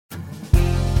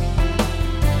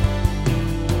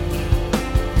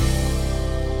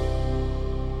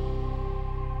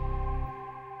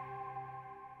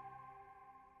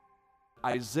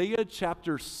Isaiah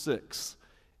chapter 6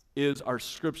 is our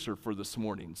scripture for this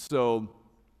morning. So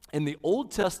in the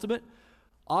Old Testament,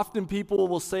 often people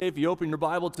will say if you open your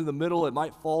Bible to the middle, it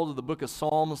might fall to the book of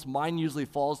Psalms. Mine usually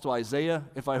falls to Isaiah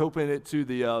if I open it to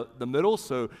the middle.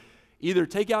 So either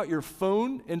take out your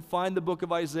phone and find the book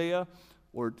of Isaiah,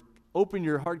 or open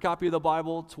your hard copy of the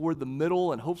Bible toward the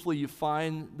middle, and hopefully you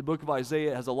find the book of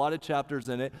Isaiah. It has a lot of chapters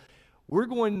in it. We're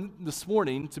going this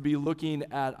morning to be looking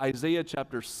at Isaiah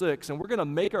chapter 6, and we're going to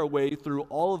make our way through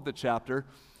all of the chapter.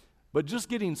 But just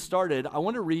getting started, I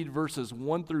want to read verses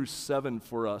 1 through 7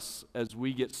 for us as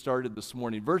we get started this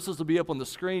morning. Verses will be up on the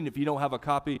screen if you don't have a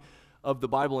copy of the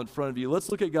Bible in front of you. Let's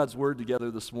look at God's Word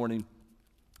together this morning.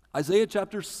 Isaiah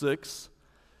chapter 6,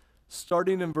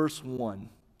 starting in verse 1.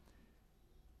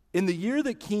 In the year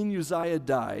that King Uzziah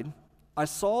died, I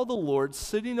saw the Lord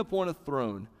sitting upon a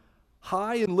throne,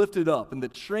 high and lifted up, and the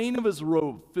train of his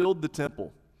robe filled the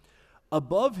temple.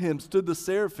 Above him stood the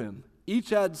seraphim. Each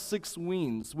had 6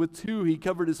 wings. With 2 he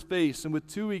covered his face, and with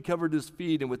 2 he covered his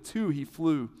feet, and with 2 he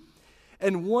flew.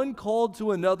 And one called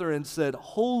to another and said,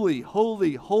 Holy,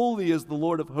 holy, holy is the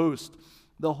Lord of hosts.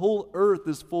 The whole earth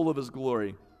is full of his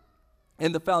glory.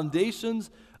 And the foundations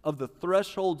of the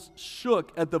thresholds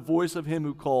shook at the voice of him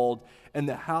who called, and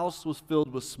the house was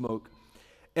filled with smoke.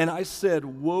 And I said,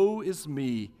 Woe is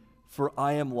me, for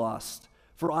I am lost.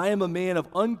 For I am a man of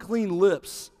unclean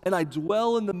lips, and I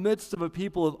dwell in the midst of a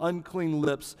people of unclean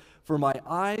lips, for my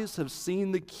eyes have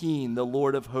seen the King, the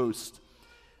Lord of hosts.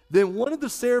 Then one of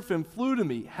the seraphim flew to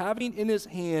me, having in his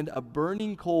hand a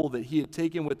burning coal that he had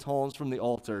taken with tongs from the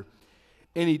altar.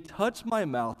 And he touched my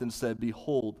mouth and said,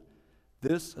 Behold,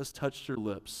 this has touched your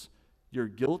lips. Your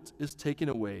guilt is taken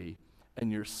away,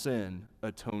 and your sin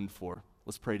atoned for.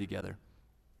 Let's pray together.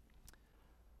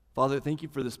 Father, thank you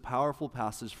for this powerful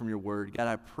passage from your word. God,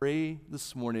 I pray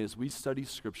this morning as we study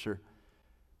Scripture,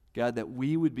 God, that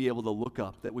we would be able to look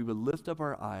up, that we would lift up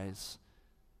our eyes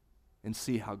and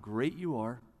see how great you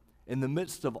are. In the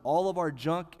midst of all of our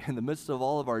junk, in the midst of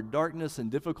all of our darkness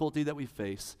and difficulty that we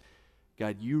face,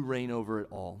 God, you reign over it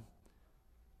all.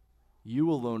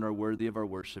 You alone are worthy of our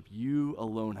worship. You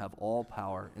alone have all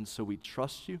power, and so we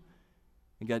trust you.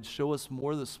 And God, show us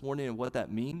more this morning and what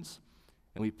that means.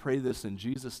 And we pray this in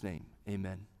Jesus' name.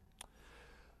 Amen.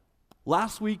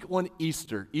 Last week on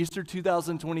Easter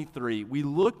 2023, we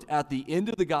looked at the end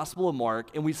of the Gospel of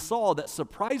Mark, and we saw that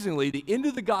surprisingly, the end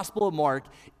of the Gospel of Mark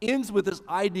ends with this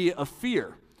idea of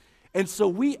fear. And so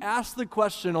we asked the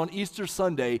question on Easter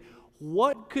Sunday,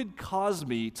 what could cause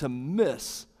me to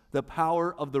miss the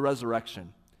power of the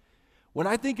resurrection? When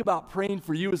I think about praying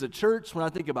for you as a church, when I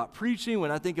think about preaching,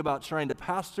 when I think about trying to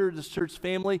pastor this church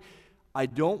family, I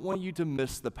don't want you to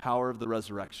miss the power of the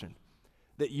resurrection.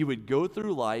 That you would go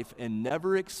through life and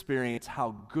never experience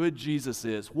how good Jesus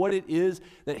is, what it is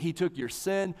that he took your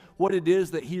sin, what it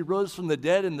is that he rose from the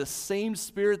dead, and the same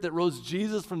Spirit that rose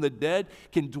Jesus from the dead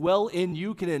can dwell in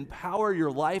you, can empower your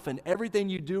life and everything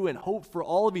you do and hope for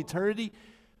all of eternity.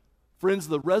 Friends,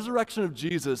 the resurrection of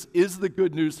Jesus is the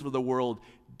good news for the world.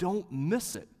 Don't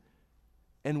miss it.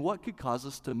 And what could cause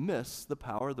us to miss the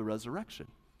power of the resurrection?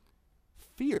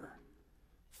 Fear.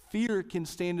 Fear can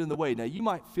stand in the way. Now, you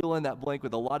might fill in that blank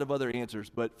with a lot of other answers,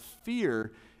 but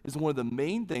fear is one of the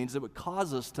main things that would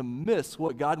cause us to miss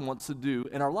what God wants to do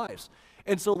in our lives.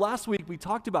 And so last week, we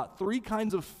talked about 3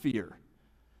 kinds of fear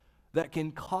that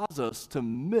can cause us to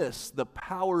miss the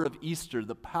power of Easter,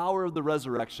 the power of the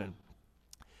resurrection.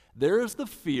 There is the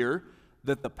fear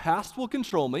that the past will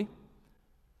control me,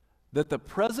 that the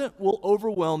present will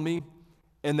overwhelm me,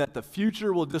 and that the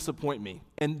future will disappoint me.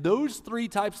 And those 3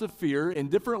 types of fear in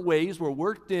different ways were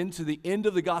worked into the end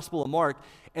of the Gospel of Mark,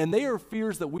 and they are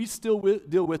fears that we still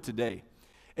deal with today.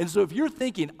 And so if you're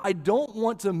thinking, I don't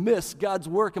want to miss God's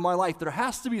work in my life, there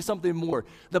has to be something more.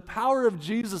 The power of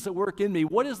Jesus at work in me,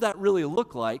 what does that really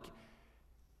look like?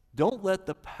 Don't let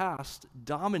the past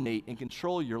dominate and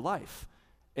control your life.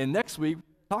 And next week,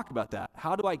 we'll talk about that.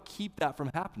 How do I keep that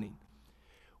from happening?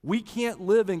 We can't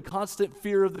live in constant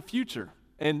fear of the future.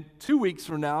 And 2 weeks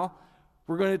from now,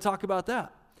 we're going to talk about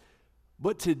that.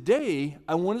 But today,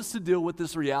 I want us to deal with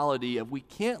this reality of we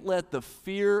can't let the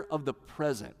fear of the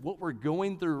present, what we're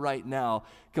going through right now,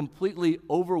 completely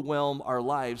overwhelm our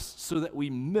lives so that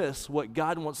we miss what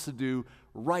God wants to do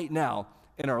right now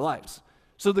in our lives.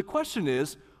 So the question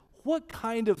is, what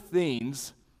kind of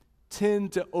things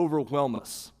tend to overwhelm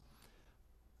us?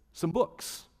 Some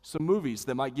books, some movies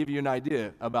that might give you an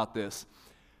idea about this.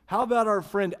 How about our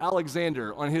friend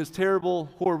Alexander on his terrible,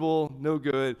 horrible, no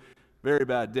good, very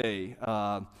bad day?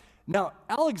 Now,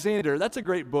 Alexander, that's a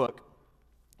great book.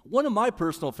 One of my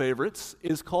personal favorites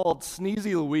is called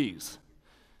Sneezy Louise.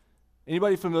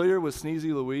 Anybody familiar with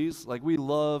Sneezy Louise? Like, we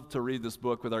love to read this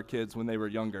book with our kids when they were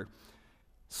younger.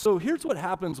 So here's what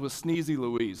happens with Sneezy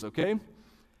Louise, okay?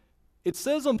 It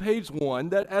says on page 1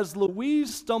 that as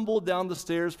Louise stumbled down the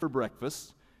stairs for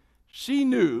breakfast, she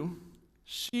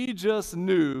just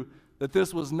knew that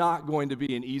this was not going to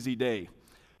be an easy day.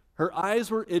 Her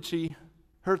eyes were itchy,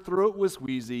 her throat was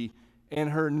wheezy, and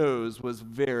her nose was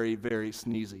very, very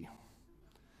sneezy.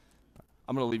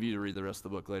 I'm going to leave you to read the rest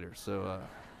of the book later.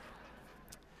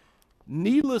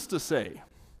 Needless to say,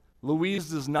 Louise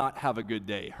does not have a good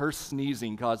day. Her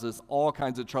sneezing causes all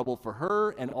kinds of trouble for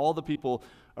her and all the people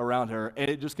around her, and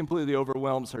it just completely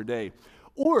overwhelms her day.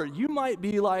 Or you might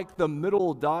be like the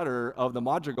middle daughter of the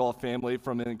Madrigal family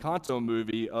from the Encanto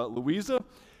movie, Louisa,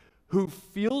 who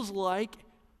feels like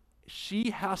she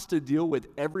has to deal with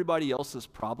everybody else's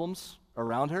problems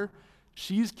around her.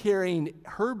 She's carrying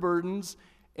her burdens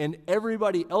and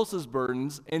everybody else's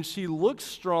burdens, and she looks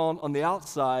strong on the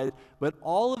outside, but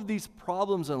all of these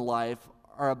problems in life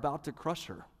are about to crush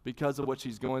her because of what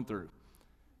she's going through.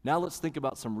 Now let's think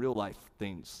about some real life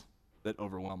things that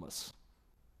overwhelm us.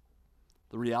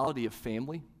 The reality of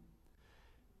family,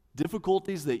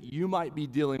 difficulties that you might be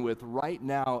dealing with right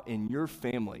now in your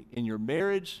family, in your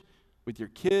marriage, with your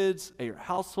kids, at your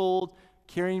household,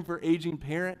 caring for aging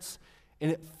parents,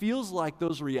 and it feels like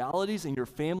those realities in your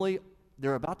family,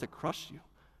 they're about to crush you.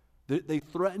 They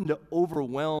threaten to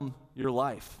overwhelm your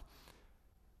life.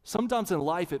 Sometimes in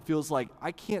life, it feels like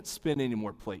I can't spin any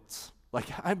more plates. Like,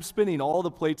 I'm spinning all the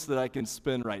plates that I can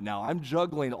spin right now. I'm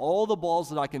juggling all the balls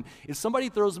that I can. If somebody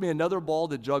throws me another ball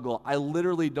to juggle, I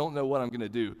literally don't know what I'm going to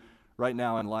do right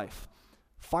now in life.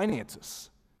 Finances.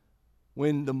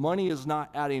 When the money is not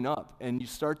adding up and you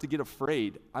start to get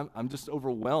afraid, I'm just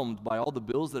overwhelmed by all the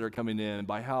bills that are coming in,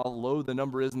 by how low the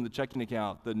number is in the checking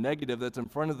account, the negative that's in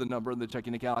front of the number in the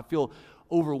checking account. I feel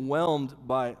overwhelmed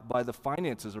by the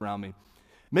finances around me.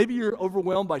 Maybe you're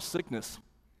overwhelmed by sickness.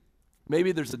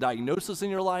 Maybe there's a diagnosis in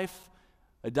your life,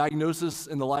 a diagnosis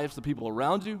in the lives of the people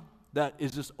around you that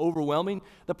is just overwhelming.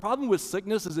 The problem with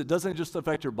sickness is it doesn't just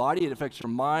affect your body, it affects your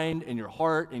mind and your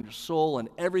heart and your soul and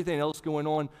everything else going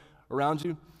on around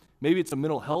you. Maybe it's a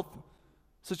mental health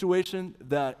situation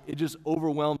that it just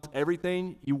overwhelms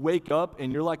everything. You wake up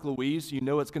and you're like Louise, you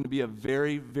know it's going to be a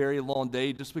very, very long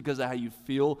day just because of how you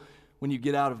feel when you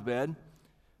get out of bed.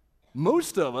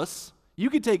 Most of us, you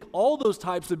could take all those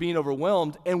types of being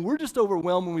overwhelmed, and we're just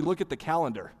overwhelmed when we look at the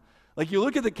calendar. Like, you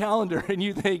look at the calendar and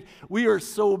you think, we are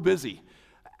so busy.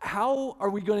 How are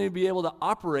we going to be able to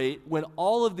operate when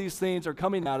all of these things are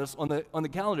coming at us on the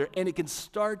calendar, and it can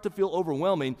start to feel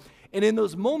overwhelming? And in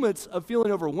those moments of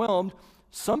feeling overwhelmed,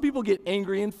 some people get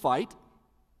angry and fight.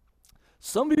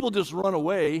 Some people just run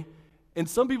away, and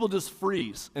some people just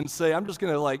freeze and say, I'm just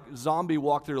going to like zombie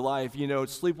walk through life,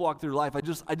 sleepwalk through life. I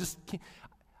just can't.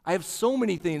 I have so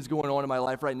many things going on in my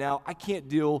life right now, I can't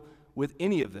deal with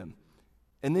any of them.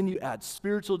 And then you add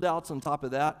spiritual doubts on top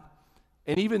of that.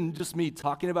 And even just me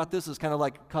talking about this is kind of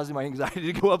like causing my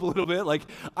anxiety to go up a little bit. Like,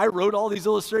 I wrote all these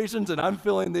illustrations and I'm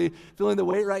feeling the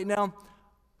weight right now.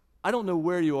 I don't know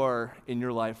where you are in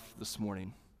your life this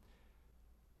morning,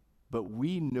 but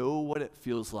we know what it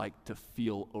feels like to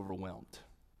feel overwhelmed,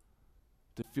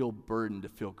 to feel burdened, to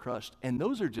feel crushed. And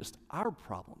those are just our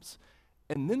problems.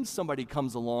 And then somebody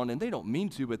comes along, and they don't mean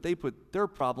to, but they put their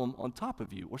problem on top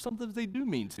of you. Or sometimes they do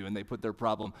mean to, and they put their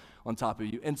problem on top of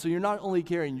you. And so you're not only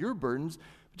carrying your burdens,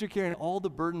 but you're carrying all the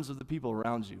burdens of the people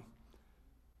around you.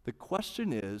 The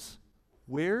question is,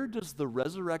 where does the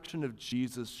resurrection of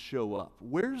Jesus show up?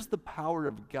 Where does the power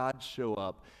of God show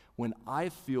up when I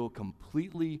feel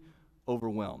completely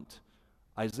overwhelmed?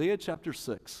 Isaiah chapter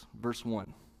 6, verse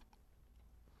 1.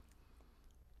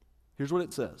 Here's what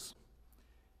it says.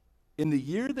 In the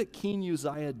year that King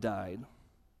Uzziah died,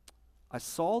 I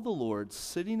saw the Lord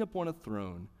sitting upon a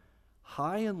throne,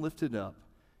 high and lifted up,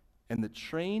 and the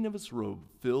train of his robe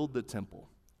filled the temple.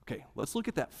 Okay, let's look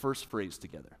at that first phrase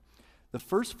together. The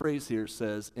first phrase here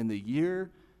says, in the year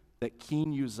that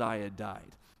King Uzziah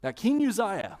died. Now, King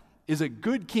Uzziah is a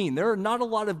good king. There are not a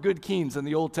lot of good kings in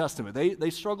the Old Testament. They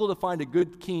struggle to find a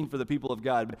good king for the people of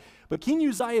God. But King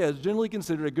Uzziah is generally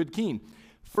considered a good king.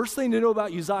 First thing to know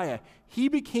about Uzziah, he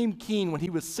became king when he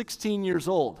was 16 years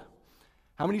old.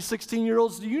 How many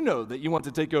 16-year-olds do you know that you want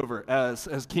to take over as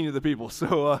king of the people?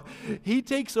 So he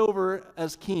takes over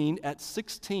as king at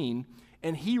 16,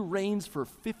 and he reigns for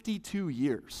 52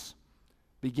 years.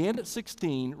 Began at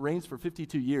 16, reigns for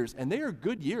 52 years, and they are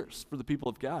good years for the people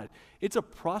of God. It's a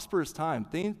prosperous time.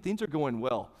 Things are going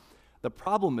well. The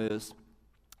problem is,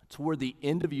 toward the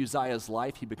end of Uzziah's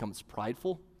life, he becomes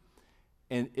prideful,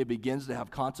 and it begins to have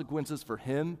consequences for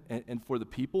him and for the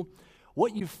people.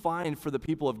 What you find for the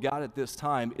people of God at this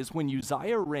time is when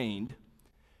Uzziah reigned,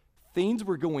 things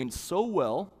were going so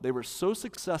well, they were so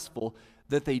successful,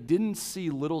 that they didn't see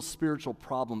little spiritual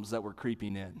problems that were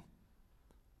creeping in.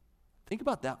 Think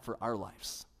about that for our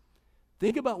lives.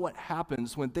 Think about what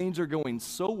happens when things are going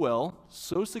so well,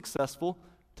 so successful.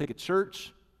 Take a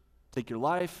church, take your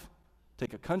life,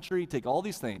 take a country, take all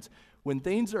these things. When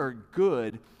things are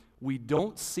good, we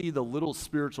don't see the little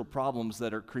spiritual problems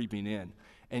that are creeping in.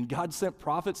 And God sent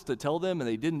prophets to tell them, and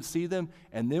they didn't see them.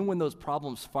 And then when those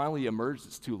problems finally emerged,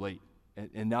 it's too late.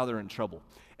 And now they're in trouble.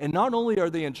 And not only are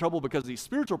they in trouble because of these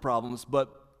spiritual problems,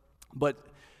 but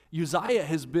Uzziah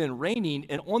has been reigning,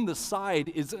 and on the side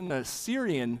is an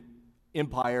Assyrian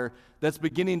empire that's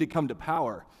beginning to come to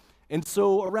power. And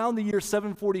so around the year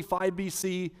 745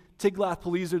 BC,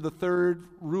 Tiglath-Pileser III,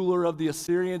 ruler of the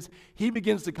Assyrians, he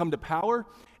begins to come to power.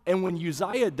 And when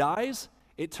Uzziah dies,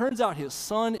 it turns out his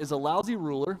son is a lousy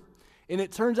ruler, and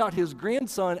it turns out his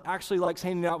grandson actually likes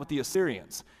hanging out with the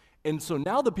Assyrians. And so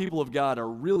now the people of God are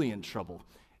really in trouble.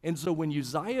 And so when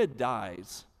Uzziah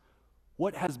dies,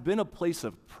 what has been a place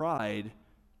of pride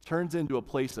turns into a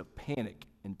place of panic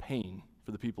and pain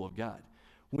for the people of God.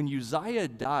 When Uzziah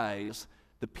dies,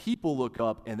 the people look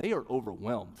up and they are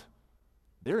overwhelmed.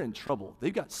 They're in trouble.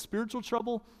 They've got spiritual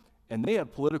trouble and they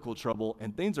have political trouble,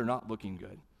 and things are not looking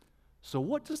good. So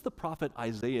what does the prophet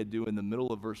Isaiah do in the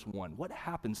middle of verse 1? What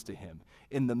happens to him?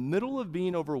 In the middle of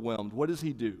being overwhelmed, what does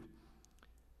he do?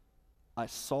 I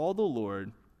saw the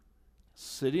Lord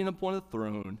sitting upon a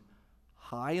throne,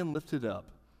 high and lifted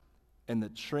up, and the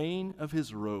train of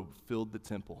his robe filled the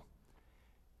temple.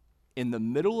 In the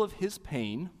middle of his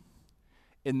pain,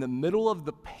 in the middle of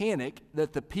the panic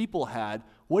that the people had,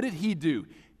 what did he do?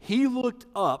 He looked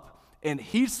up and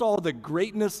he saw the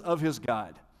greatness of his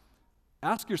God.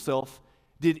 Ask yourself,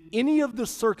 did any of the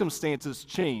circumstances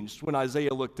change when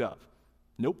Isaiah looked up?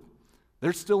 Nope.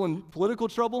 They're still in political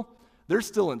trouble. They're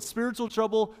still in spiritual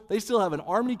trouble. They still have an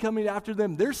army coming after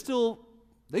them.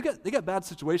 They got bad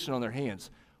situation on their hands.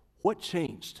 What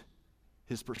changed?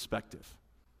 His perspective,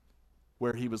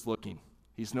 where he was looking.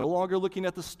 He's no longer looking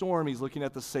at the storm, he's looking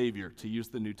at the Savior, to use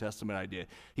the New Testament idea.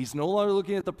 He's no longer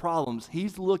looking at the problems,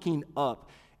 he's looking up,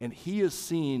 and he is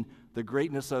seeing the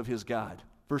greatness of his God.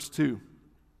 Verse 2,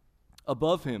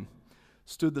 above him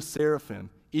stood the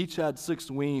seraphim. Each had 6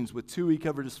 wings. With 2 he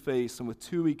covered his face, and with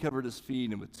 2 he covered his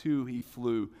feet, and with 2 he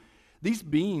flew. These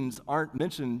beings aren't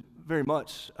mentioned very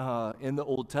much in the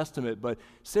Old Testament, but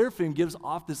seraphim gives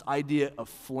off this idea of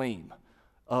flame,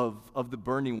 of the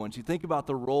burning ones. You think about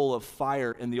the role of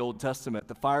fire in the Old Testament,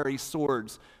 the fiery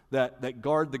swords that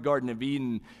guard the Garden of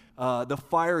Eden, the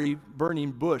fiery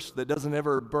burning bush that doesn't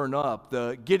ever burn up,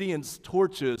 the Gideon's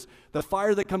torches, the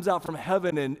fire that comes out from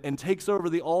heaven and takes over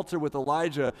the altar with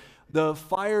Elijah, the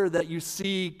fire that you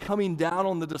see coming down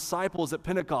on the disciples at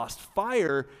Pentecost.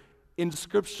 Fire in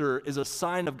Scripture is a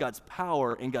sign of God's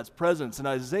power and God's presence. And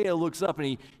Isaiah looks up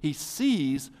and he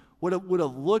sees what it would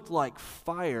have looked like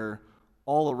fire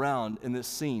all around in this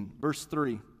scene. Verse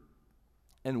 3,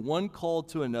 and one called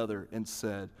to another and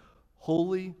said,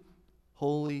 holy,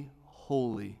 holy,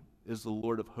 holy is the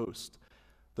Lord of hosts.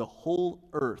 The whole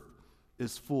earth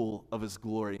is full of his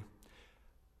glory.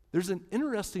 There's an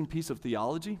interesting piece of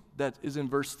theology that is in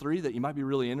verse 3 that you might be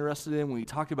really interested in when we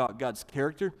talk about God's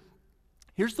character.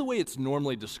 Here's the way it's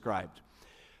normally described.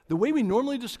 The way we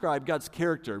normally describe God's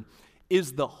character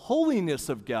is the holiness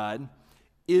of God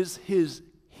is his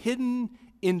hidden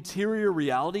interior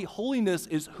reality. Holiness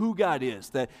is who God is,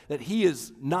 that he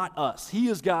is not us. He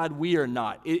is God, we are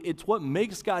not. It's what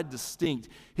makes God distinct,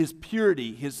 his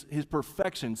purity, his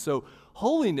perfection. So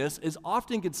holiness is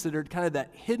often considered kind of that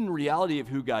hidden reality of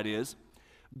who God is.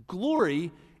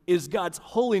 Glory is God's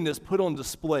holiness put on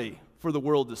display for the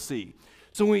world to see.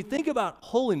 So when we think about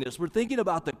holiness, we're thinking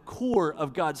about the core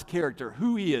of God's character,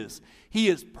 who he is. He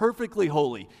is perfectly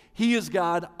holy. He is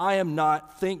God, I am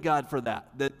not. Thank God for that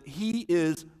he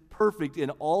is perfect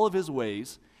in all of his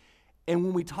ways. And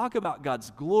when we talk about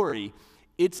God's glory,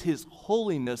 it's his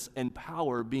holiness and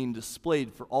power being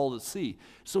displayed for all to see.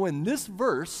 So in this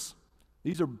verse,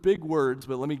 these are big words,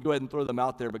 but let me go ahead and throw them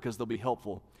out there because they'll be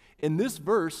helpful. In this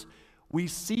verse, we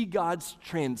see God's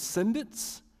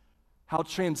transcendence, how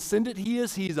transcendent he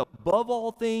is. He's above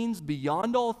all things,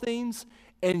 beyond all things,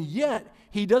 and yet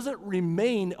he doesn't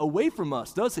remain away from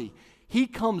us, does he? He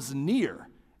comes near,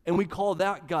 and we call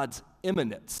that God's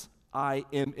immanence.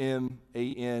 I-M-M-A-N-E-N-C,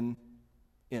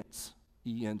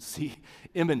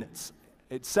 immanence.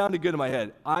 It sounded good in my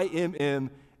head. I-M-M-A-N-E-N-C,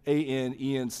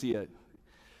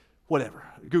 whatever,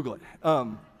 Google it.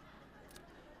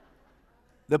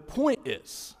 The point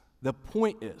is, The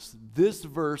point is, this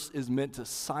verse is meant to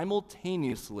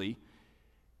simultaneously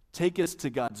take us to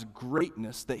God's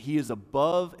greatness, that he is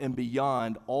above and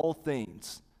beyond all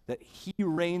things, that he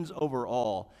reigns over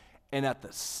all. And at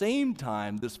the same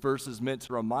time, this verse is meant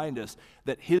to remind us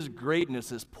that his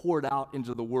greatness is poured out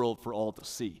into the world for all to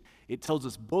see. It tells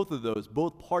us both of those,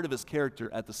 both part of his character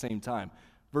at the same time.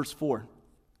 Verse 4,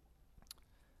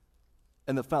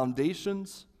 and the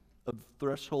foundations of the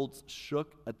thresholds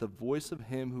shook at the voice of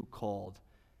him who called,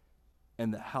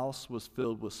 and the house was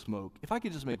filled with smoke. If I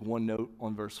could just make one note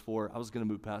on verse 4, I was going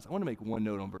to move past. I want to make one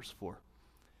note on verse 4.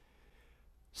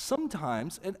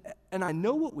 Sometimes, and I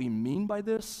know what we mean by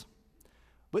this,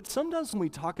 but sometimes when we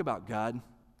talk about God,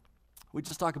 we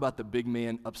just talk about the big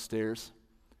man upstairs.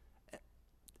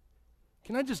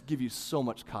 Can I just give you so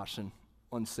much caution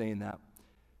on saying that?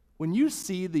 When you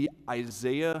see the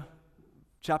Isaiah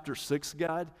chapter 6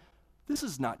 God, this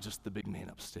is not just the big man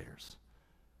upstairs.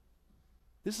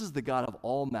 This is the God of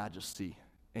all majesty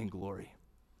and glory.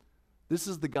 This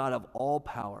is the God of all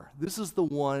power. This is the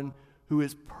one who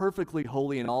is perfectly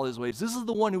holy in all his ways. This is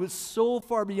the one who is so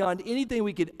far beyond anything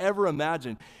we could ever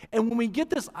imagine. And when we get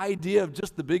this idea of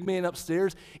just the big man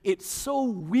upstairs, it so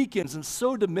weakens and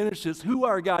so diminishes who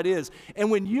our God is. And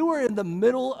when you are in the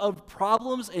middle of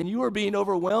problems and you are being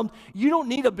overwhelmed, you don't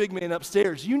need a big man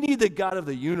upstairs. You need the God of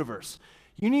the universe.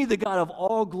 You need the God of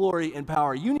all glory and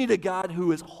power. You need a God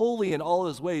who is holy in all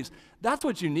his ways. That's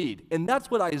what you need. And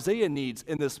that's what Isaiah needs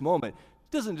in this moment.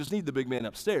 He doesn't just need the big man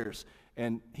upstairs.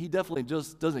 And he definitely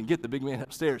just doesn't get the big man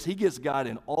upstairs. He gets God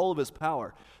in all of his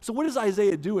power. So what does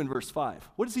Isaiah do in verse 5?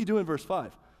 What does he do in verse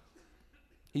 5?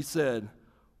 He said,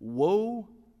 "Woe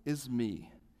is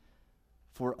me,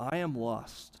 for I am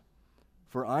lost.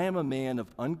 For I am a man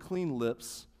of unclean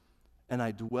lips, and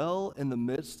I dwell in the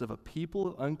midst of a people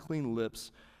of unclean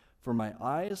lips, for my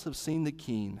eyes have seen the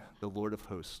King, the Lord of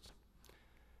hosts."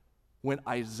 When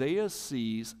Isaiah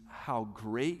sees how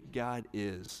great God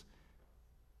is,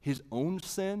 his own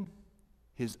sin,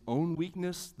 his own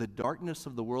weakness, the darkness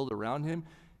of the world around him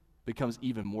becomes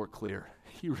even more clear.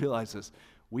 He realizes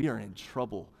we are in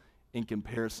trouble in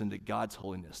comparison to God's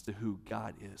holiness, to who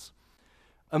God is.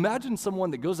 Imagine someone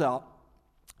that goes out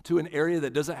to an area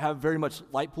that doesn't have very much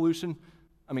light pollution.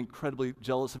 I'm incredibly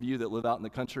jealous of you that live out in the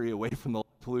country away from the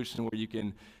light pollution, where you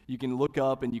can look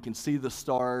up and you can see the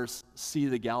stars, see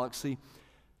the galaxies.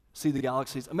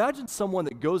 Imagine someone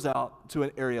that goes out to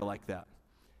an area like that,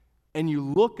 and you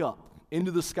look up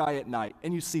into the sky at night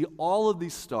and you see all of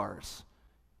these stars.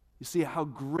 You see how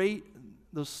great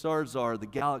those stars are, the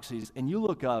galaxies, and you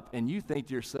look up and you think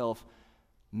to yourself,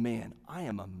 man, I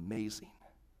am amazing.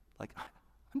 Like,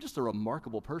 I'm just a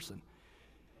remarkable person.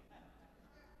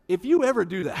 If you ever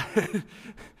do that,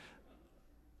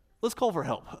 let's call for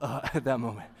help at that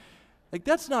moment. Like,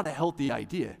 that's not a healthy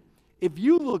idea. If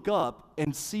you look up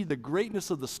and see the greatness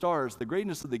of the stars, the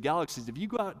greatness of the galaxies, if you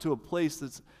go out to a place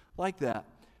that's like that,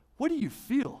 what do you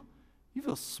feel? You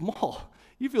feel small.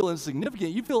 You feel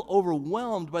insignificant. You feel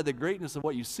overwhelmed by the greatness of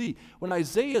what you see. When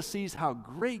Isaiah sees how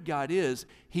great God is,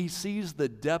 he sees the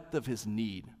depth of his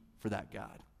need for that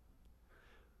God.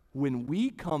 When we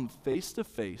come face to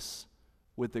face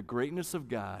with the greatness of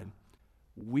God,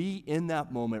 we in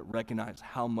that moment recognize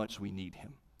how much we need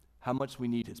him, how much we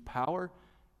need his power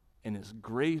and his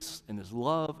grace and his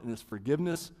love and his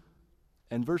forgiveness.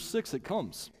 And verse 6, it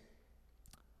comes.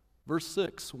 Verse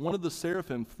 6, one of the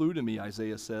seraphim flew to me,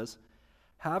 Isaiah says,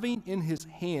 having in his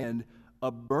hand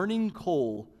a burning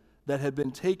coal that had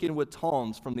been taken with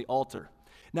tongs from the altar.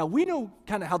 Now, we know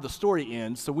kind of how the story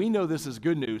ends, so we know this is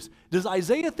good news. Does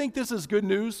Isaiah think this is good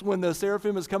news when the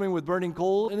seraphim is coming with burning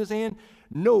coal in his hand?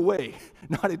 No way,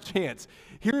 not a chance.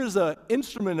 Here is an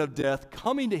instrument of death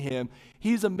coming to him.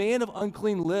 He's a man of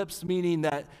unclean lips, meaning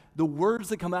that the words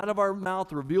that come out of our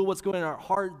mouth reveal what's going on in our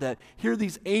heart, that here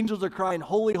these angels are crying,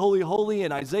 holy, holy, holy,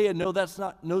 and Isaiah knows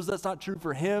that's not true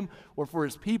for him or for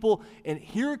his people. And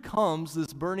here comes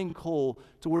this burning coal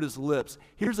toward his lips.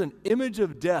 Here's an image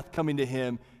of death coming to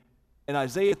him, and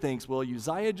Isaiah thinks, well,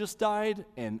 Uzziah just died,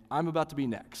 and I'm about to be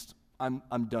next. I'm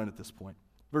done at this point.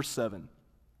 Verse 7,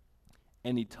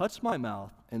 and he touched my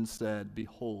mouth and said,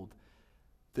 behold,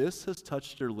 this has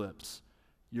touched your lips.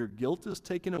 Your guilt is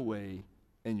taken away,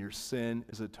 and your sin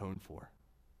is atoned for.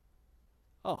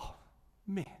 Oh,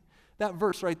 man. That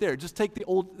verse right there, just take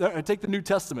the New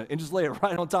Testament and just lay it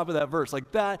right on top of that verse.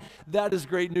 Like that is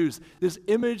great news. This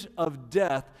image of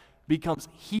death becomes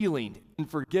healing and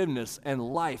forgiveness and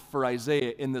life for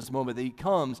Isaiah in this moment. That he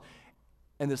comes,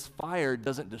 and this fire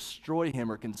doesn't destroy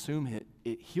him or consume him.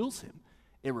 It heals him.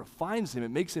 It refines him. It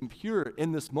makes him pure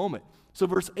in this moment. So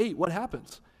verse 8, what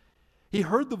happens? He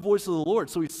heard the voice of the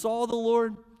Lord. So he saw the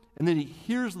Lord, And then he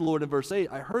hears the Lord in verse 8.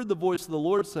 I heard the voice of the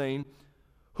Lord saying,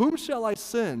 whom shall I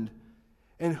send,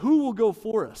 and who will go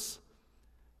for us?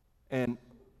 And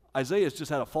Isaiah's just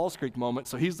had a Falls Creek moment,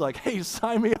 so he's like, hey,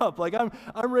 sign me up. Like, I'm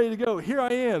ready to go. Here I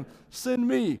am. Send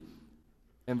me.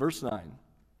 And verse 9,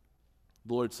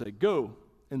 the Lord said, go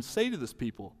and say to this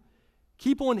people,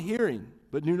 keep on hearing,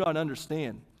 but do not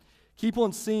understand. Keep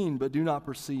on seeing, but do not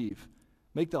perceive.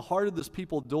 Make the heart of this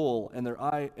people dull and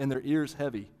their ears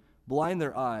heavy. Blind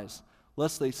their eyes,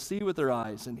 lest they see with their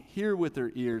eyes and hear with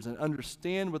their ears and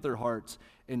understand with their hearts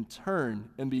and turn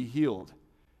and be healed.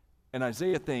 And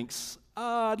Isaiah thinks,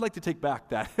 I'd like to take back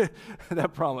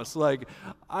that promise. Like,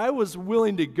 I was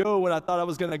willing to go when I thought I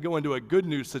was going to go into a good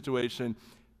news situation.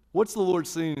 What's the Lord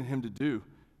saying him to do?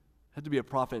 Had to be a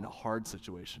prophet in a hard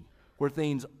situation where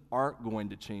things aren't going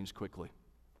to change quickly.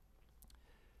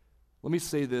 Let me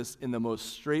say this in the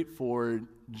most straightforward,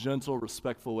 gentle,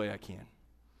 respectful way I can.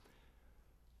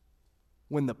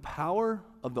 When the power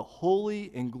of the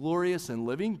holy and glorious and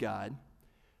living God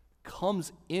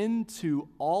comes into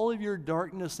all of your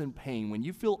darkness and pain, when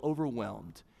you feel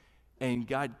overwhelmed, and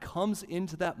God comes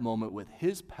into that moment with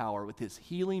his power, with his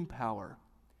healing power,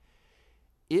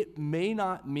 it may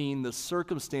not mean the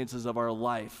circumstances of our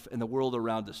life and the world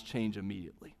around us change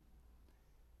immediately.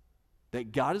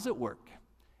 That God is at work,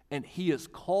 and he has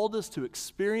called us to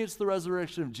experience the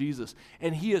resurrection of Jesus,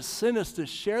 and he has sent us to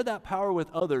share that power with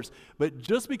others. But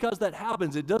just because that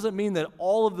happens, it doesn't mean that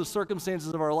all of the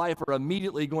circumstances of our life are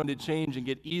immediately going to change and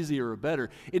get easier or better.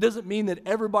 It doesn't mean that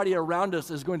everybody around us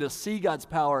is going to see God's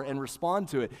power and respond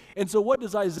to it. And so what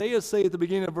does Isaiah say at the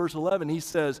beginning of verse 11? He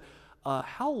says,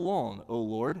 how long, O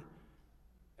Lord,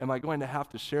 am I going to have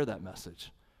to share that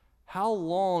message? How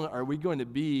long are we going to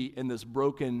be in this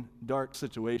broken, dark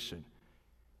situation?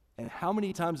 And how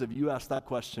many times have you asked that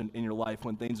question in your life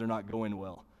when things are not going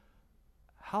well?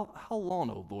 How long,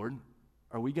 O Lord,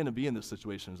 are we going to be in this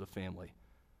situation as a family?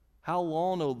 How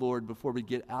long, O Lord, before we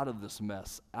get out of this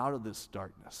mess, out of this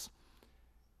darkness?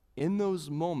 In those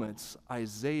moments,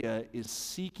 Isaiah is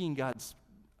seeking God's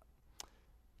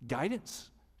guidance,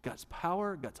 God's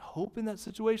power, God's hope in that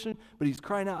situation, but he's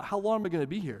crying out, how long am I going to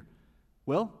be here?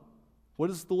 Well, what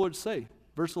does the Lord say?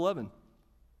 Verse 11.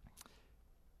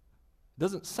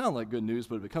 Doesn't sound like good news,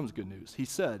 but it becomes good news. He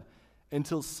said,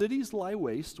 until cities lie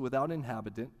waste without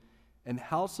inhabitant, and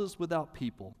houses without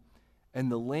people,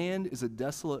 and the land is a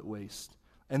desolate waste,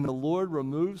 and the Lord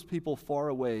removes people far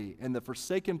away, and the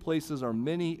forsaken places are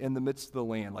many in the midst of the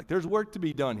land. Like, there's work to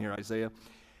be done here, Isaiah.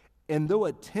 And though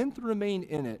a tenth remain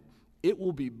in it, it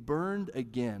will be burned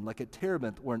again, like a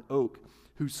terebinth or an oak,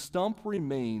 whose stump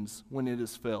remains when it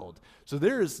is felled. So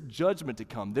there is judgment to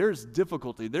come. There's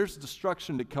difficulty. There's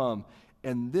destruction to come.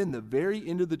 And then the very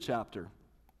end of the chapter,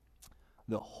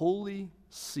 the holy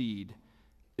seed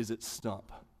is its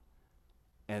stump.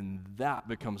 And that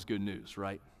becomes good news,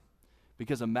 right?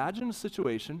 Because imagine a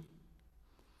situation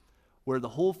where the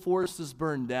whole forest is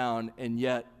burned down and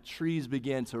yet trees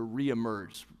begin to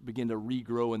reemerge, begin to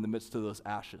regrow in the midst of those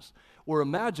ashes. Or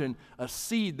imagine a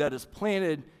seed that is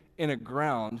planted in a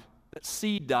ground, that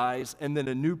seed dies, and then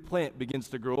a new plant begins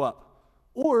to grow up.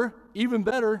 Or, even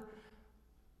better,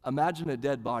 imagine a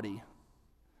dead body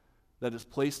that is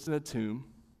placed in a tomb,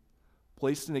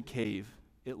 placed in a cave.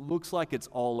 It looks like it's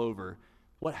all over.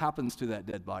 What happens to that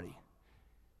dead body?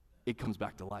 It comes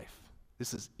back to life.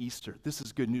 This is Easter. This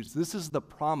is good news. This is the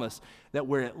promise that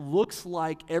where it looks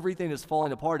like everything is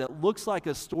falling apart, it looks like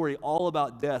a story all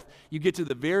about death, you get to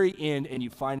the very end and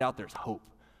you find out there's hope.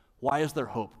 Why is there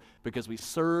hope? Because we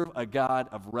serve a God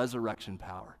of resurrection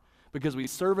power. Because we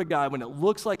serve a God when it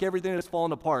looks like everything is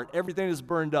falling apart, everything is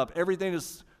burned up, everything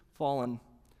is fallen.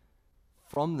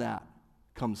 From that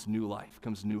comes new life,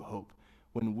 comes new hope.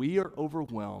 When we are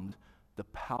overwhelmed, the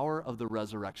power of the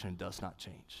resurrection does not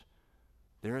change.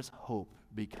 There is hope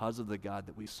because of the God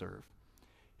that we serve.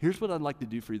 Here's what I'd like to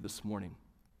do for you this morning.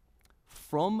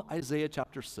 From Isaiah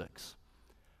chapter 6,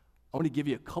 I want to give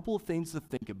you a couple of things to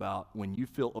think about when you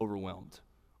feel overwhelmed,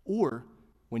 or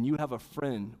when you have a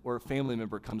friend or a family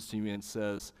member comes to you and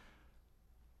says,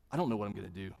 I don't know what I'm going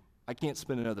to do. I can't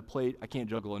spin another plate. I can't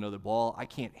juggle another ball. I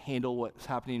can't handle what's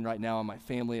happening right now in my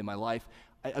family and my life.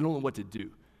 I don't know what to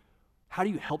do. How do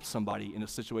you help somebody in a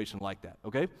situation like that,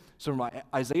 okay? So from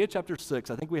Isaiah chapter 6,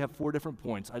 I think we have 4 different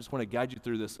points. I just want to guide you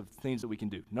through this of things that we can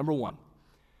do. Number 1,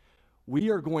 we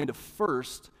are going to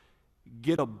first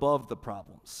get above the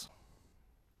problems.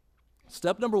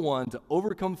 Step number 1 to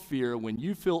overcome fear when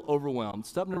you feel overwhelmed,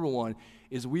 step number 1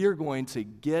 is we are going to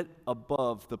get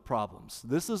above the problems.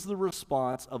 This is the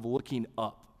response of looking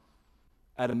up.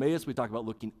 At Emmaus, we talk about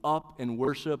looking up in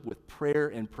worship with prayer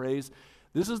and praise.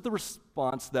 This is the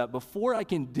response that before I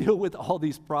can deal with all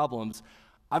these problems,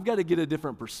 I've got to get a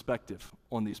different perspective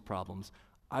on these problems.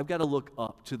 I've got to look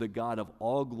up to the God of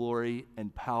all glory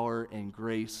and power and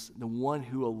grace, the one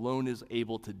who alone is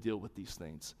able to deal with these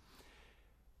things.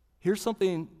 Here's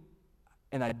something,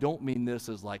 and I don't mean this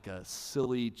as like a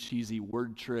silly, cheesy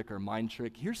word trick or mind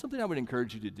trick. Here's something I would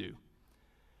encourage you to do.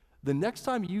 The next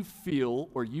time you feel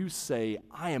or you say,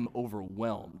 I am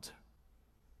overwhelmed,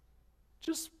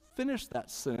 just finish that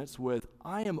sentence with,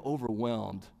 I am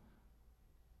overwhelmed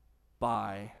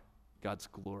by God's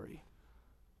glory,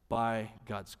 by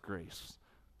God's grace,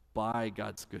 by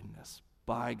God's goodness,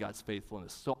 by God's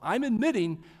faithfulness. So I'm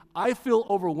admitting I feel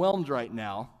overwhelmed right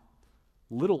now,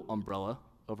 little umbrella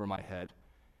over my head.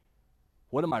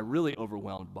 What am I really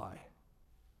overwhelmed by?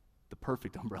 The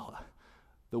perfect umbrella.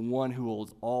 The one who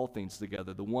holds all things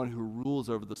together, the one who rules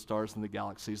over the stars and the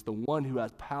galaxies, the one who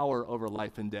has power over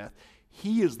life and death.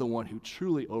 He is the one who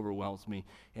truly overwhelms me,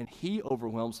 and he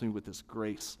overwhelms me with his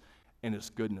grace and his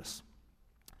goodness.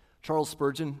 Charles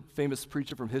Spurgeon, famous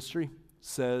preacher from history,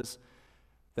 says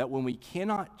that when we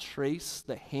cannot trace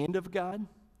the hand of God,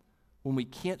 when we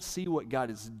can't see what God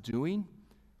is doing,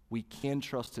 we can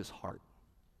trust his heart.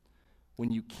 When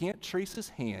you can't trace his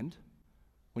hand,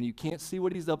 when you can't see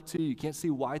what he's up to, you can't see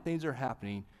why things are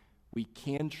happening, we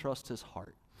can trust his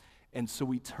heart. And so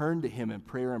we turn to him in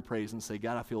prayer and praise and say,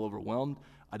 God, I feel overwhelmed.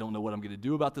 I don't know what I'm going to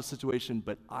do about this situation,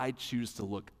 but I choose to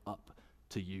look up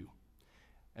to you.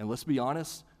 And let's be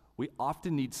honest, we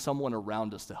often need someone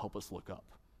around us to help us look up.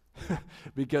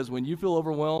 Because when you feel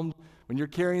overwhelmed, when you're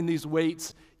carrying these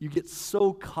weights, you get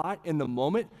so caught in the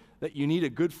moment that you need a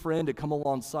good friend to come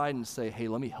alongside and say, hey,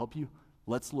 let me help you.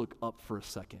 Let's look up for a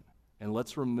second. And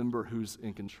let's remember who's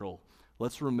in control.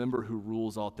 Let's remember who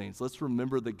rules all things. Let's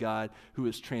remember the God who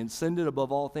is transcendent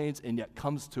above all things and yet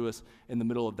comes to us in the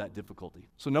middle of that difficulty.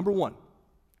 So number one,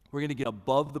 we're going to get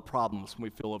above the problems when we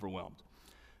feel overwhelmed.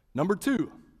 Number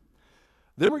two,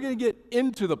 then we're going to get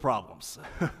into the problems.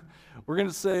 We're going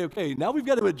to say, okay, now we've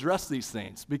got to address these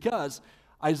things, because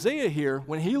Isaiah here,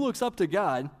 when he looks up to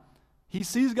God, he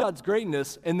sees God's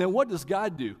greatness, and then what does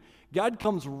God do? God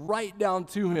comes right down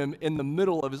to him in the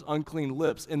middle of his unclean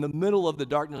lips, in the middle of the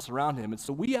darkness around him. And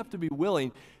so we have to be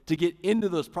willing to get into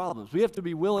those problems. We have to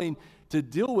be willing to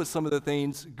deal with some of the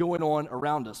things going on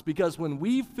around us, because when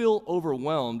we feel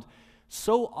overwhelmed,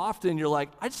 so often you're like,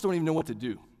 I just don't even know what to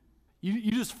do.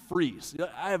 You just freeze.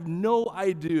 I have no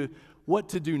idea what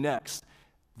to do next.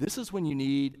 This is when you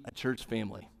need a church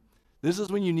family. This is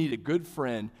when you need a good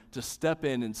friend to step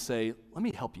in and say, let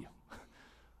me help you.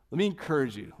 Let me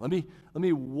encourage you. Let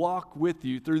me walk with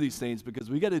you through these things, because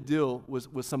we got to deal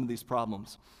with some of these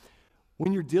problems.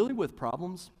 When you're dealing with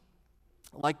problems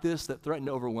like this that threaten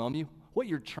to overwhelm you, what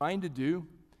you're trying to do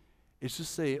is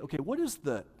just say, okay, what is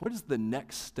the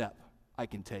next step I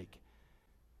can take?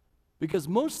 Because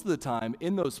most of the time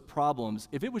in those problems,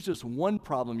 if it was just one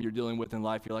problem you're dealing with in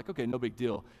life, you're like, okay, no big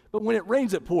deal. But when it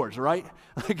rains, it pours, right?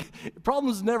 Like,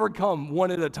 problems never come one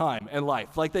at a time in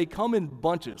life. Like, they come in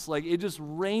bunches. Like, it just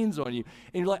rains on you.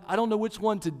 And you're like, I don't know which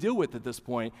one to deal with at this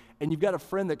point. And you've got a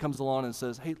friend that comes along and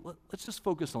says, hey, let's just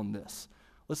focus on this.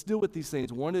 Let's deal with these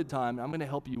things one at a time. I'm going to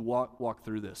help you walk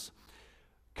through this.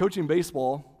 Coaching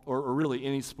baseball, or really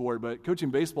any sport, but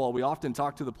coaching baseball, we often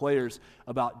talk to the players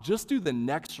about just do the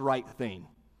next right thing.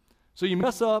 So you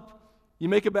mess up, you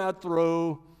make a bad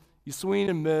throw, you swing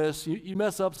and miss, you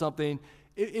mess up something.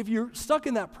 If you're stuck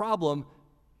in that problem,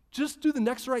 just do the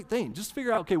next right thing. Just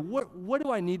figure out, okay, what do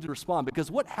I need to respond?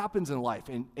 Because what happens in life,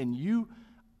 and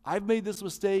I've made this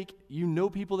mistake, you know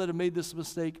people that have made this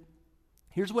mistake.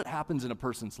 Here's what happens in a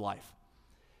person's life.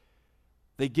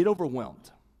 They get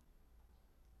overwhelmed.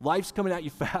 Life's coming at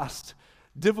you fast.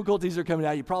 Difficulties are coming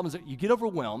at you. Problems. You get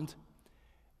overwhelmed,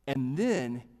 and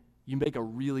then you make a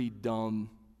really dumb,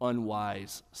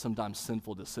 unwise, sometimes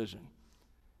sinful decision.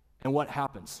 And what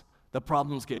happens? The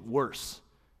problems get worse.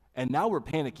 And now we're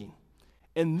panicking.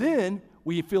 And then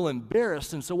we feel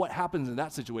embarrassed. And so what happens in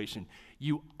that situation?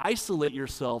 You isolate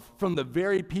yourself from the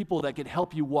very people that could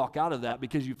help you walk out of that,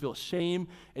 because you feel shame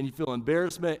and you feel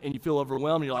embarrassment and you feel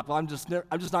overwhelmed. And you're like, well, I'm just not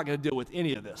going to deal with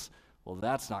any of this. Well,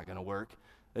 that's not going to work.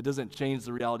 That doesn't change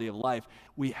the reality of life.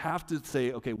 We have to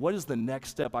say, okay, what is the next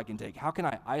step I can take? How can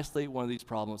I isolate one of these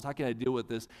problems? How can I deal with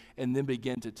this? And then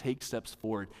begin to take steps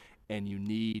forward. And you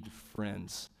need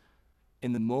friends.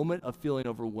 In the moment of feeling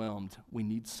overwhelmed, we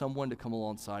need someone to come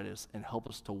alongside us and help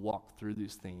us to walk through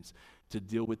these things, to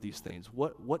deal with these things.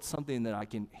 What's something that I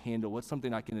can handle? What's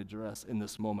something I can address in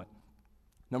this moment?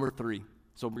 Number 3.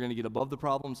 So we're going to get above the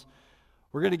problems.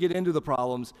 We're going to get into the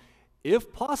problems.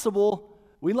 If possible,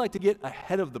 we'd like to get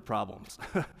ahead of the problems.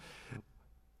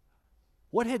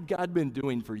 What had God been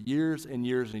doing for years and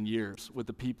years and years with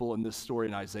the people in this story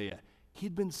in Isaiah?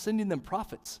 He'd been sending them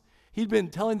prophets. He'd been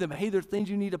telling them, hey, there's things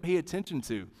you need to pay attention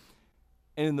to.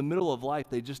 And in the middle of life,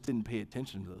 they just didn't pay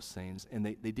attention to those things, and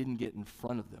they didn't get in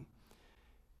front of them.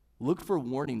 Look for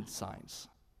warning signs.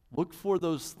 Look for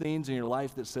those things in your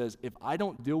life that says, if I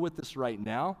don't deal with this right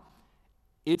now,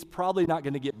 it's probably not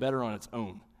going to get better on its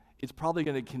own. It's probably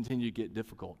going to continue to get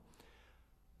difficult.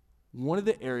 One of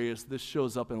the areas this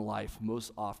shows up in life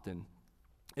most often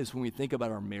is when we think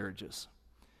about our marriages.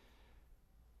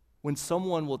 When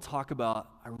someone will talk about,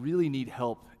 I really need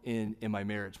help in my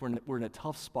marriage. We're in a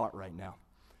tough spot right now.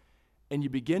 And you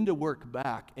begin to work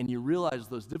back and you realize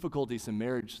those difficulties in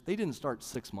marriage, they didn't start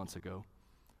 6 months ago.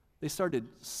 They started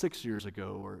 6 years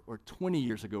ago or 20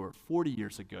 years ago or 40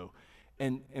 years ago.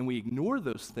 And we ignore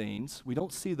those things. We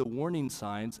don't see the warning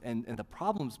signs and the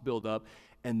problems build up,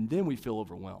 and then we feel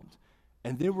overwhelmed.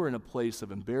 And then we're in a place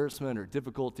of embarrassment or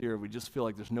difficulty, or we just feel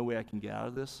like there's no way I can get out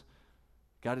of this.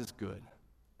 God is good,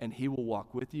 and he will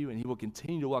walk with you, and he will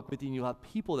continue to walk with you, and you'll have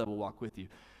people that will walk with you.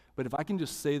 But if I can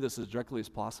just say this as directly as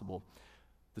possible,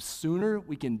 the sooner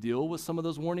we can deal with some of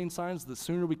those warning signs, the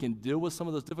sooner we can deal with some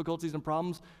of those difficulties and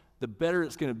problems, the better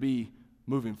it's going to be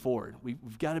moving forward.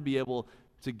 We've got to be able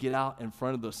to get out in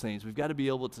front of those things. We've got to be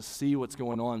able to see what's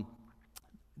going on.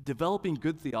 Developing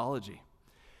good theology,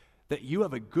 that you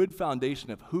have a good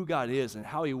foundation of who God is and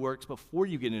how he works before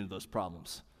you get into those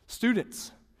problems.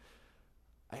 Students,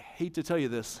 I hate to tell you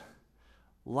this,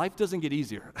 life doesn't get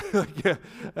easier.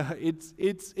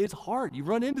 It's hard. You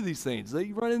run into these things.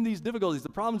 You run into these difficulties. The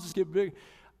problems just get big.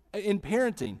 In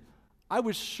parenting, I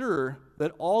was sure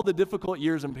that all the difficult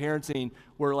years in parenting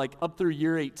were like up through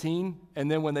year 18,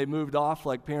 and then when they moved off,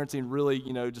 like parenting really,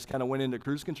 just kind of went into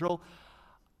cruise control.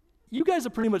 You guys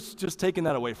have pretty much just taken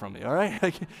that away from me, all right?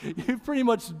 Like, you've pretty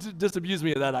much disabused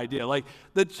me of that idea. Like,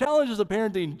 the challenges of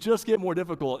parenting just get more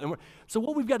difficult. And so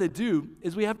what we've got to do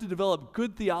is we have to develop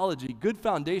good theology, good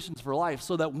foundations for life,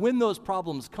 so that when those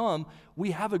problems come,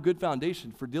 we have a good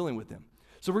foundation for dealing with them.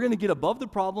 So we're going to get above the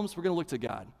problems. We're going to look to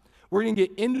God. We're going to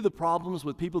get into the problems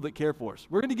with people that care for us.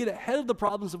 We're going to get ahead of the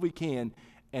problems if we can.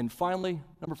 And finally,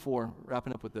 number 4,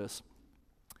 wrapping up with this,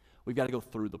 we've got to go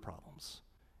through the problems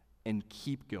and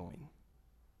keep going.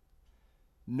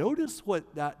 Notice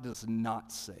what that does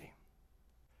not say.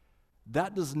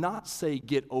 That does not say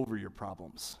get over your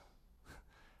problems.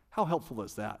 How helpful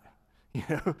is that?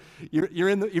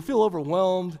 You feel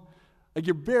overwhelmed, like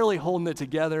you're barely holding it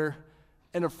together,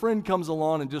 and a friend comes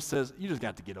along and just says, you just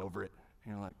got to get over it.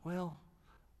 And you're like, well,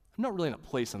 I'm not really in a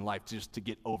place in life just to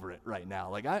get over it right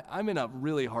now. Like I'm in a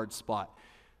really hard spot.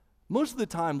 Most of the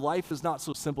time, life is not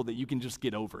so simple that you can just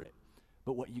get over it.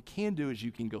 But what you can do is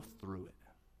you can go through it.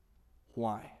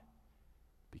 Why?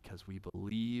 Because we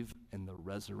believe in the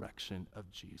resurrection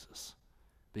of Jesus.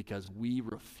 Because we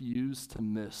refuse to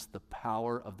miss the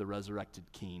power of the resurrected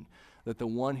King. That the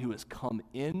one who has come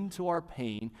into our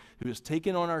pain, who has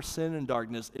taken on our sin and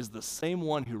darkness, is the same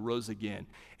one who rose again.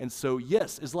 And so,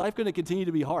 yes, is life going to continue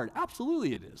to be hard?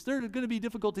 Absolutely it is. There are going to be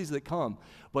difficulties that come.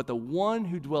 But the one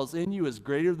who dwells in you is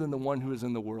greater than the one who is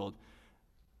in the world.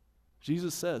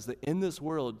 Jesus says that in this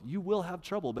world, you will have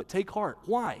trouble, but take heart.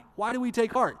 Why? Why do we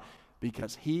take heart?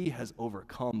 Because he has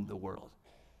overcome the world.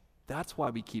 That's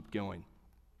why we keep going.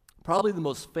 Probably the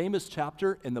most famous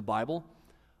chapter in the Bible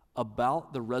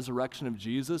about the resurrection of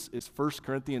Jesus is 1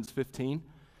 Corinthians 15.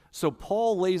 So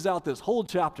Paul lays out this whole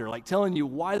chapter, like telling you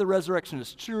why the resurrection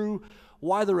is true,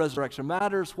 why the resurrection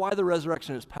matters, why the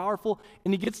resurrection is powerful.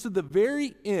 And he gets to the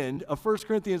very end of 1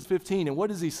 Corinthians 15, and what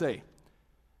does he say?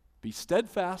 Be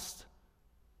steadfast,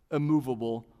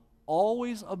 immovable,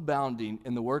 always abounding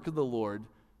in the work of the Lord,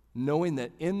 knowing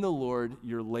that in the Lord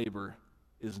your labor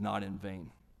is not in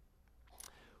vain.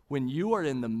 When you are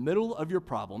in the middle of your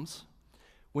problems,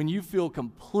 when you feel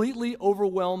completely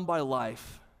overwhelmed by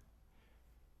life,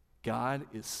 God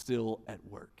is still at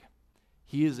work.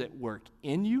 He is at work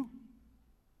in you,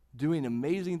 doing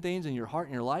amazing things in your heart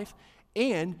and your life.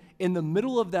 And in the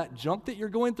middle of that junk that you're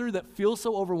going through that feels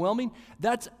so overwhelming,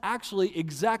 that's actually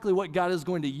exactly what God is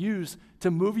going to use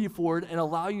to move you forward and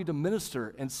allow you to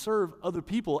minister and serve other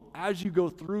people as you go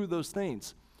through those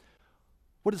things.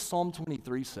 What does Psalm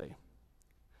 23 say?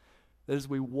 That as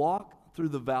we walk through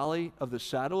the valley of the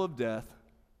shadow of death,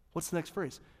 what's the next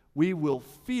phrase? We will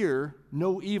fear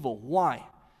no evil. Why?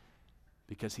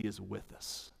 Because he is with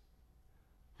us.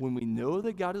 When we know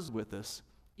that God is with us,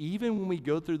 even when we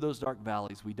go through those dark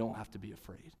valleys, we don't have to be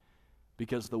afraid.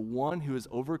 Because the one who has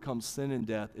overcome sin and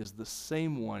death is the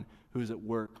same one who is at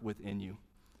work within you.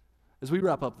 As we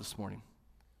wrap up this morning,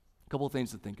 a couple of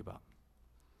things to think about.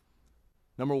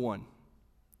 Number 1,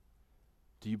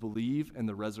 Do you believe in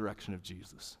the resurrection of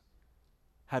Jesus?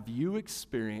 Have you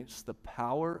experienced the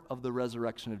power of the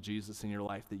resurrection of Jesus in your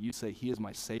life, that you say, he is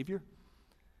my Savior,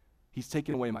 he's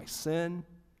taken away my sin,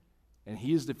 and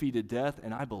he has defeated death,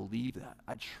 and I believe that.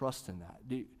 I trust in that.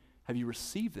 Have you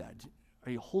received that?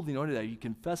 Are you holding on to that? Are you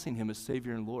confessing him as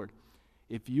Savior and Lord?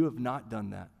 If you have not done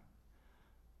that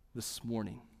this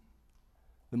morning,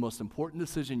 the most important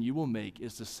decision you will make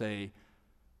is to say,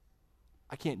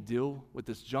 I can't deal with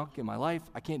this junk in my life.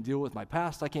 I can't deal with my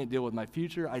past. I can't deal with my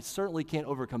future. I certainly can't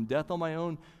overcome death on my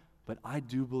own, but I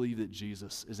do believe that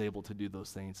Jesus is able to do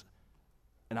those things,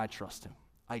 and I trust him.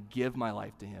 I give my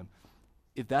life to him.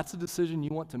 If that's a decision you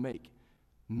want to make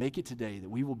it today, that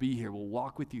we will be here. We'll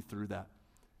walk with you through that.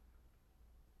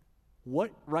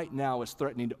 What right now is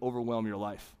threatening to overwhelm your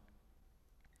life?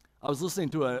 I was listening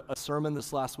to a sermon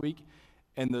this last week,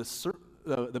 and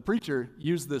the preacher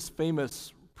used this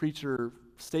famous preacher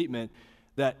statement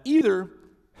that either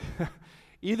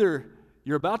you're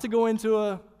about to go into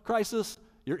a crisis,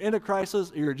 you're in a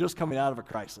crisis, or you're just coming out of a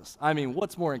crisis. I mean,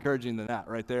 what's more encouraging than that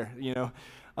right there? You know,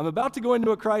 I'm about to go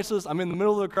into a crisis, I'm in the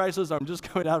middle of a crisis, I'm just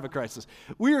coming out of a crisis.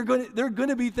 There are going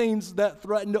to be things that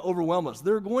threaten to overwhelm us.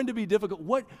 They're going to be difficult.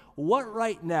 What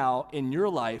right now in your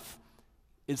life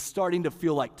is starting to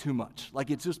feel like too much?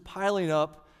 Like it's just piling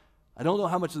up. I don't know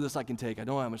how much of this I can take. I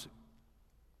don't know how much.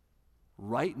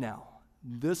 Right now,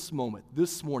 this moment,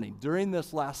 this morning, during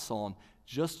this last psalm,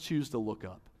 just choose to look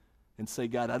up and say,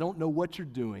 God, I don't know what you're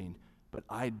doing, but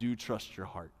I do trust your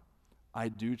heart. I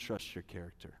do trust your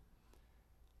character.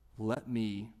 Let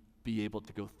me be able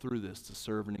to go through this to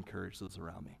serve and encourage those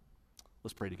around me.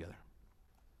 Let's pray together.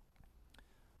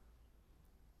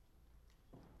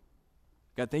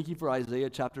 God, thank you for Isaiah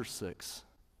chapter 6.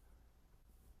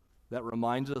 That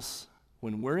reminds us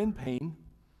when we're in pain,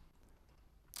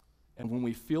 and when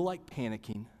we feel like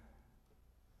panicking,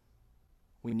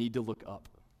 we need to look up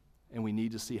and we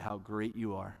need to see how great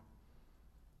you are.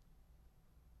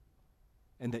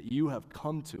 And that you have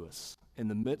come to us in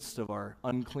the midst of our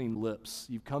unclean lips.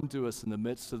 You've come to us in the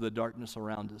midst of the darkness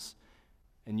around us,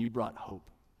 and you brought hope.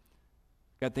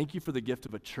 God, thank you for the gift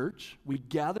of a church. We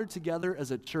gather together as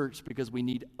a church because we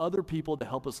need other people to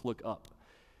help us look up.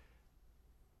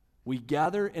 We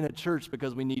gather in a church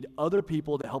because we need other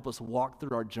people to help us walk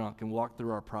through our junk and walk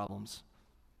through our problems.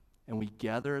 And we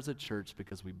gather as a church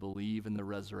because we believe in the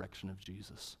resurrection of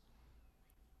Jesus.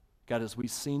 God, as we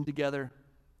sing together,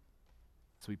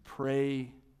 as we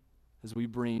pray, as we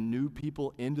bring new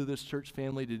people into this church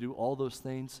family to do all those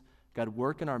things, God,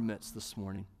 work in our midst this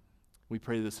morning. We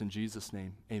pray this in Jesus'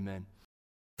 name. Amen.